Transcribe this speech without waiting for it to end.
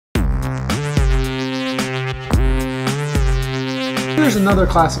here's another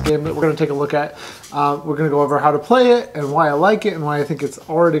classic game that we're going to take a look at. We're going to go over how to play it and why I like it and why I think it's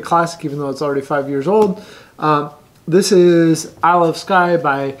already classic even though it's already 5 years old. This is Isle of Skye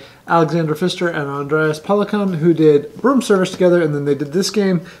by Alexander Pfister and Andreas Pelikan, who did Broom Service together, and then they did this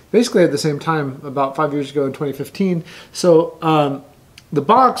game basically at the same time about 5 years ago in 2015. So the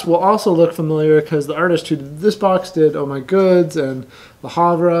box will also look familiar because the artist who did this box did Oh My Goods and the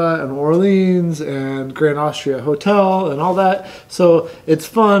Havre and Orleans and Grand Austria Hotel and all that. So it's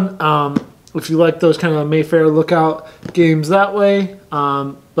fun if you like those kind of Mayfair Lookout games that way.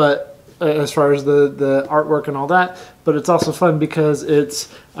 But as far as the artwork and all that, but it's also fun because it's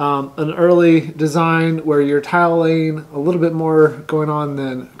an early design where you're tile laying a little bit more going on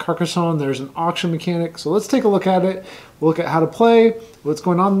than Carcassonne. There's an auction mechanic, so let's take a look at it. We'll look at how to play, what's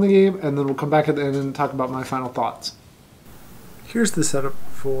going on in the game, and then we'll come back at the end and talk about my final thoughts. Here's the setup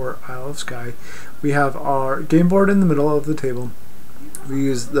for Isle of Skye. We have our game board in the middle of the table. We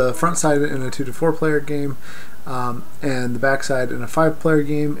use the front side in a 2 to 4 player game. And the back side in a 5-player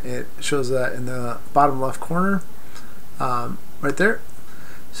game. It shows that in the bottom left corner, right there.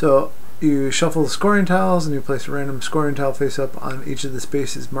 So you shuffle the scoring tiles and you place a random scoring tile face up on each of the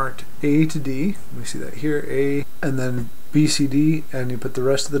spaces marked A to D. We see that here, A, and then B, C, D, and you put the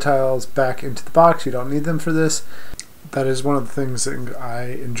rest of the tiles back into the box. You don't need them for this. That is one of the things that I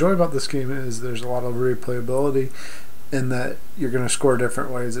enjoy about this game, is there's a lot of replayability in that you're going to score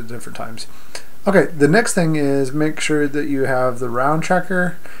different ways at different times. Okay, the next thing is make sure that you have the round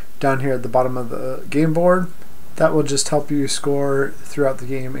tracker down here at the bottom of the game board. That will just help you score throughout the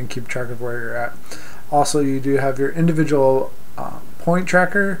game and keep track of where you're at. Also, you do have your individual point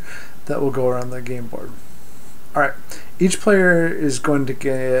tracker that will go around the game board. Alright, each player is going to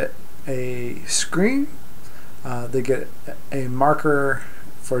get a screen. They get a marker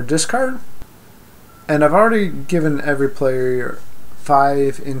for discard. And I've already given every player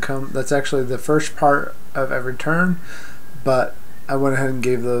 5 income. That's actually the first part of every turn, but I went ahead and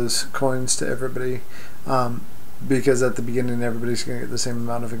gave those coins to everybody because at the beginning everybody's going to get the same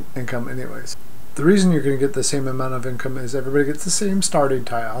amount of income anyways. The reason you're going to get the same amount of income is everybody gets the same starting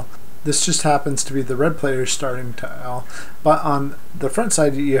tile. This just happens to be the red player's starting tile, but on the front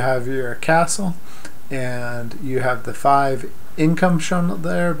side you have your castle and you have the 5 income shown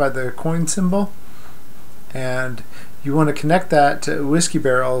there by the coin symbol, and you want to connect that to whiskey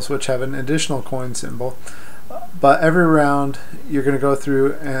barrels, which have an additional coin symbol. But every round you're going to go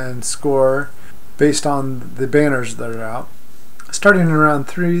through and score based on the banners that are out. Starting in round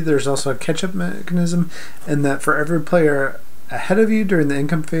 3, there's also a catch-up mechanism, in that for every player ahead of you during the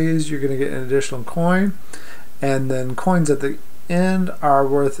income phase, you're going to get an additional coin, and then coins at the end are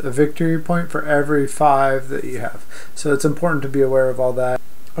worth a victory point for every 5 that you have. So it's important to be aware of all that.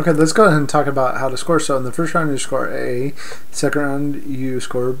 Okay, let's go ahead and talk about how to score. So in the first round you score A, second round you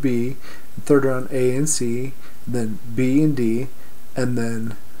score B, third round A and C, then B and D, and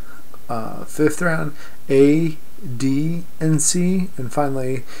then fifth round A, D, and C, and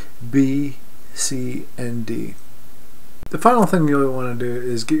finally B, C, and D. The final thing you'll want to do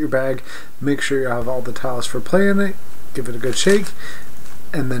is get your bag, make sure you have all the tiles for play in it, give it a good shake,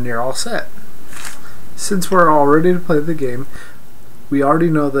 and then you're all set. Since we're all ready to play the game, we already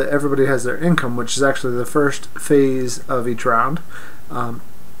know that everybody has their income, which is actually the first phase of each round.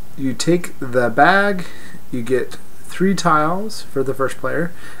 You take the bag, you get 3 tiles for the first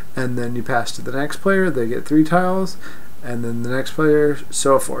player, and then you pass to the next player, they get 3 tiles, and then the next player,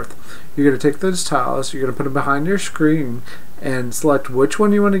 so forth. You're going to take those tiles, you're going to put them behind your screen, and select which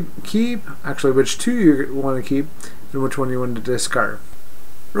one you want to keep, actually which 2 you want to keep, and which one you want to discard.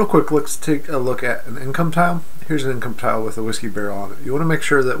 Real quick, let's take a look at an income tile. Here's an income tile with a whiskey barrel on it. You want to make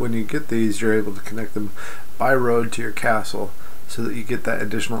sure that when you get these, you're able to connect them by road to your castle so that you get that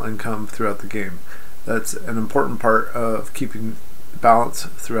additional income throughout the game. That's an important part of keeping balance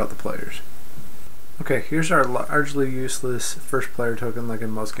throughout the players. Okay, here's our largely useless first player token like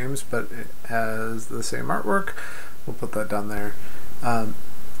in most games, but it has the same artwork. We'll put that down there.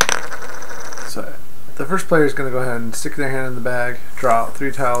 So the first player is going to go ahead and stick their hand in the bag, draw out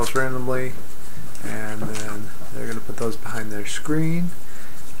 3 tiles randomly, and then they're going to put those behind their screen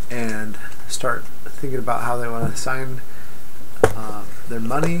and start thinking about how they want to assign their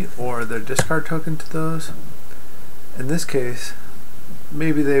money or their discard token to those. In this case,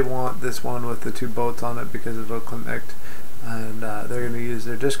 maybe they want this one with the 2 boats on it because it'll connect, and they're going to use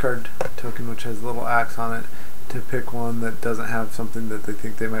their discard token, which has a little axe on it, to pick one that doesn't have something that they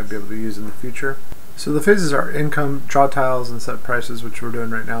think they might be able to use in the future. So the phases are income, draw tiles, and set prices, which we're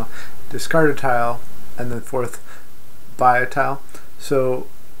doing right now, discard a tile, and then fourth, buy a tile. So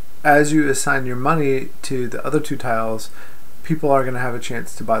as you assign your money to the other 2 tiles, people are going to have a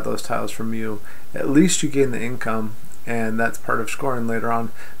chance to buy those tiles from you. At least you gain the income, and that's part of scoring later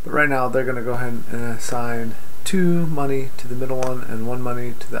on. But right now they're going to go ahead and assign 2 money to the middle one and 1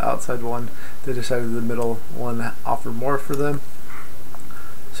 money to the outside one. They decided the middle one offered more for them.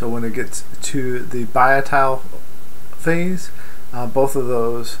 So when it gets to the buy a tile phase, both of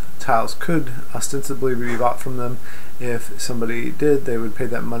those tiles could ostensibly be bought from them. If somebody did, they would pay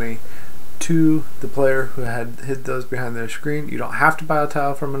that money to the player who had hid those behind their screen. You don't have to buy a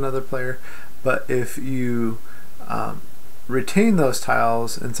tile from another player, but if you retain those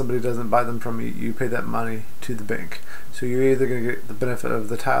tiles and somebody doesn't buy them from you, you pay that money to the bank. So you're either going to get the benefit of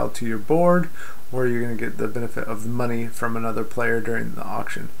the tile to your board, or you're going to get the benefit of the money from another player during the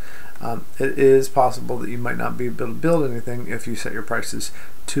auction. It is possible that you might not be able to build anything if you set your prices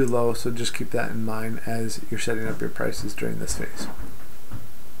too low, so just keep that in mind as you're setting up your prices during this phase.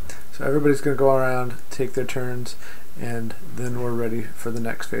 So everybody's going to go around, take their turns, and then we're ready for the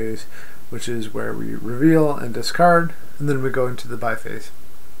next phase, which is where we reveal and discard, and then we go into the buy phase.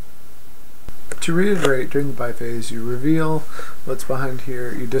 To reiterate, during the buy phase, you reveal what's behind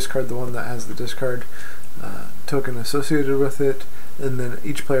here, you discard the one that has the discard token associated with it, and then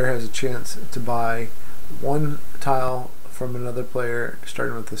each player has a chance to buy 1 tile from another player,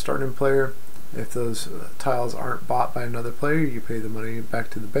 starting with the starting player. If those tiles aren't bought by another player, you pay the money back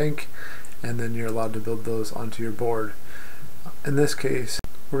to the bank, and then you're allowed to build those onto your board. In this case,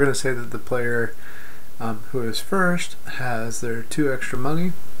 we're going to say that the player who is first has their 2 extra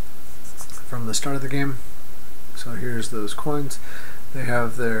money from the start of the game. So here's those coins. They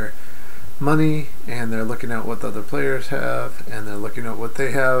have their money, and they're looking at what the other players have, and they're looking at what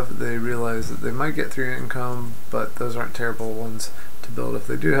they have. They realize that they might get 3 income, but those aren't terrible ones to build if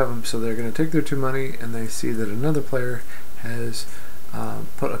they do have them. So they're going to take their 2 money, and they see that another player has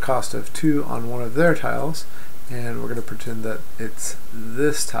put a cost of 2 on one of their tiles, and we're going to pretend that it's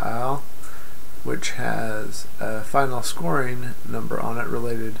this tile, which has a final scoring number on it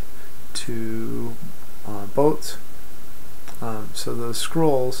related to boats. So those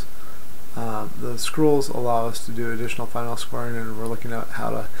scrolls allow us to do additional final scoring, and we're looking at how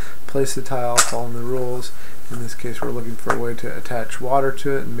to place the tile following the rules. In this case, we're looking for a way to attach water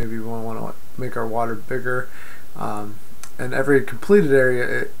to it, and maybe we want to make our water bigger. And every completed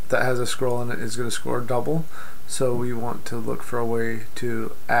area that has a scroll in it is going to score double. So we want to look for a way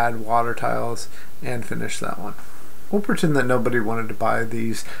to add water tiles and finish that one. We'll pretend that nobody wanted to buy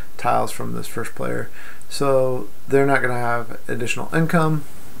these tiles from this first player, so they're not going to have additional income.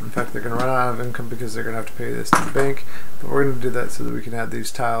 In fact, they're going to run out of income because they're going to have to pay this to the bank, but we're going to do that so that we can add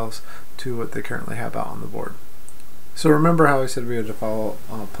these tiles to what they currently have out on the board. So remember how I said we had to follow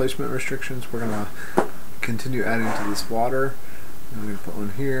placement restrictions? We're going to continue adding to this water. I'm going to put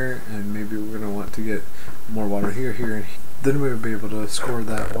one here, and maybe we're going to want to get more water here, here, and here. Then we would be able to score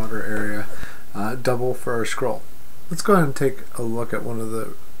that water area double for our scroll. Let's go ahead and take a look at one of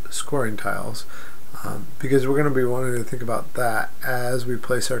the scoring tiles, because we're going to be wanting to think about that as we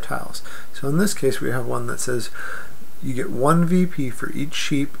place our tiles. So in this case, we have one that says you get 1 VP for each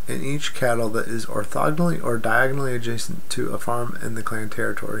sheep and each cattle that is orthogonally or diagonally adjacent to a farm in the clan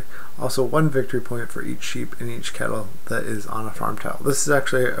territory. Also 1 victory point for each sheep and each cattle that is on a farm tile. This is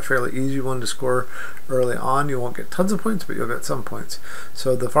actually a fairly easy one to score early on. You won't get tons of points, but you'll get some points.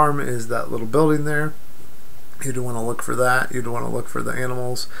 So the farm is that little building there. You'd want to look for that. You'd want to look for the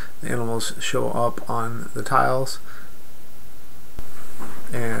animals. The animals show up on the tiles.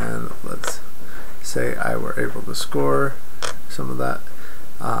 And let's say I were able to score some of that,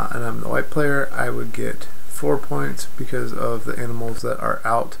 and I'm the white player. I would get 4 points because of the animals that are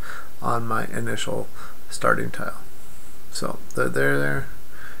out on my initial starting tile. So they're there,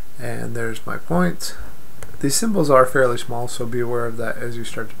 and there's my points. These symbols are fairly small, so be aware of that as you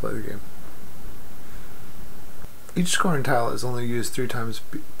start to play the game. Each scoring tile is only used 3 times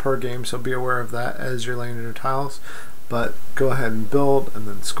per game, so be aware of that as you're laying your tiles. But go ahead and build and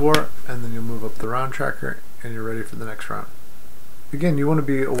then score, and then you'll move up the round tracker and you're ready for the next round. Again, you want to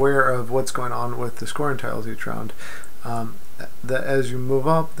be aware of what's going on with the scoring tiles each round. That as you move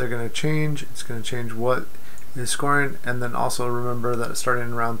up, they're going to change. It's going to change what is scoring, and then also remember that starting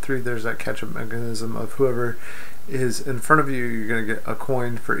in round 3, there's that catch-up mechanism of whoever is in front of you, you're going to get a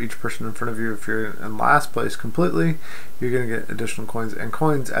coin for each person in front of you. If you're in last place completely, you're going to get additional coins, and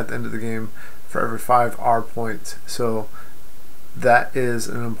coins at the end of the game for every 5 are points. So that is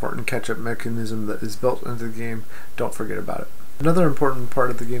an important catch-up mechanism that is built into the game. Don't forget about it. Another important part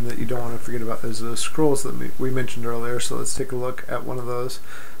of the game that you don't want to forget about is the scrolls that we mentioned earlier. So let's take a look at one of those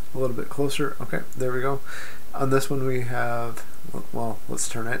a little bit closer. Okay, there we go. On this one we have, well, let's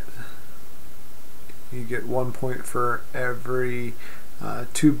turn it. You get 1 point for every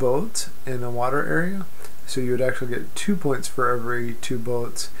 2 boats in a water area. So you would actually get 2 points for every 2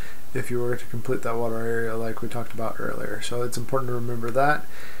 boats if you were to complete that water area like we talked about earlier. So it's important to remember that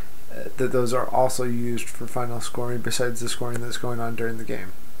those are also used for final scoring besides the scoring that's going on during the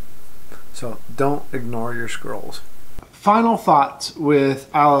game. So don't ignore your scrolls. Final thoughts with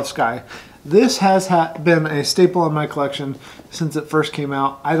Isle of Skye. This has been a staple in my collection since it first came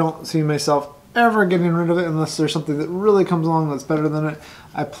out. I don't see myself ever getting rid of it unless there's something that really comes along that's better than it.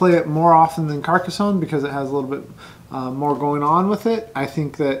 I play it more often than Carcassonne because it has a little bit more going on with it. I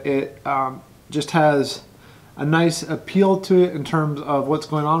think that it just has a nice appeal to it in terms of what's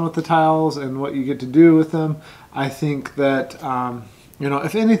going on with the tiles and what you get to do with them. I think that, you know,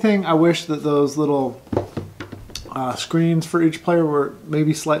 if anything, I wish that those little screens for each player were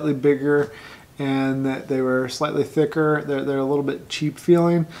maybe slightly bigger and that they were slightly thicker. They're a little bit cheap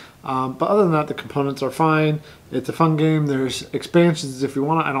feeling. But other than that, the components are fine. It's a fun game. There's expansions if you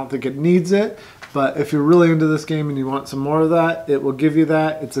want it. I don't think it needs it. But if you're really into this game and you want some more of that, it will give you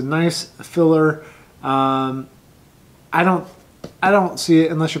that. It's a nice filler. I don't see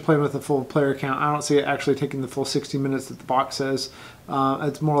it, unless you're playing with a full player count, I don't see it actually taking the full 60 minutes that the box says.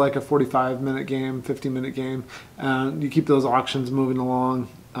 It's more like a 45-minute game, 50-minute game. You keep those auctions moving along.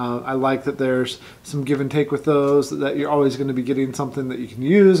 I like that there's some give and take with those, that you're always going to be getting something that you can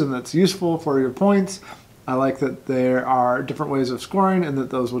use and that's useful for your points. I like that there are different ways of scoring and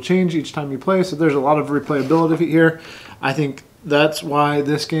that those will change each time you play. So there's a lot of replayability here. I think that's why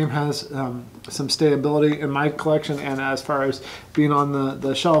this game has some stayability in my collection and as far as being on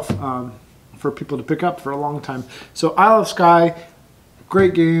the shelf for people to pick up for a long time. So Isle of Skye,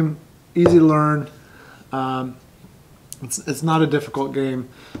 great game, easy to learn. It's not a difficult game.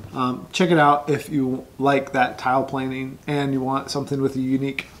 Check it out if you like that tile planing and you want something with a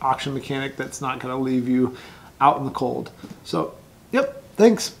unique auction mechanic that's not going to leave you out in the cold. So, yep,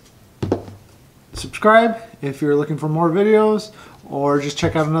 thanks. Subscribe if you're looking for more videos, or just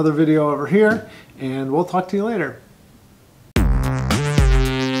check out another video over here, and we'll talk to you later.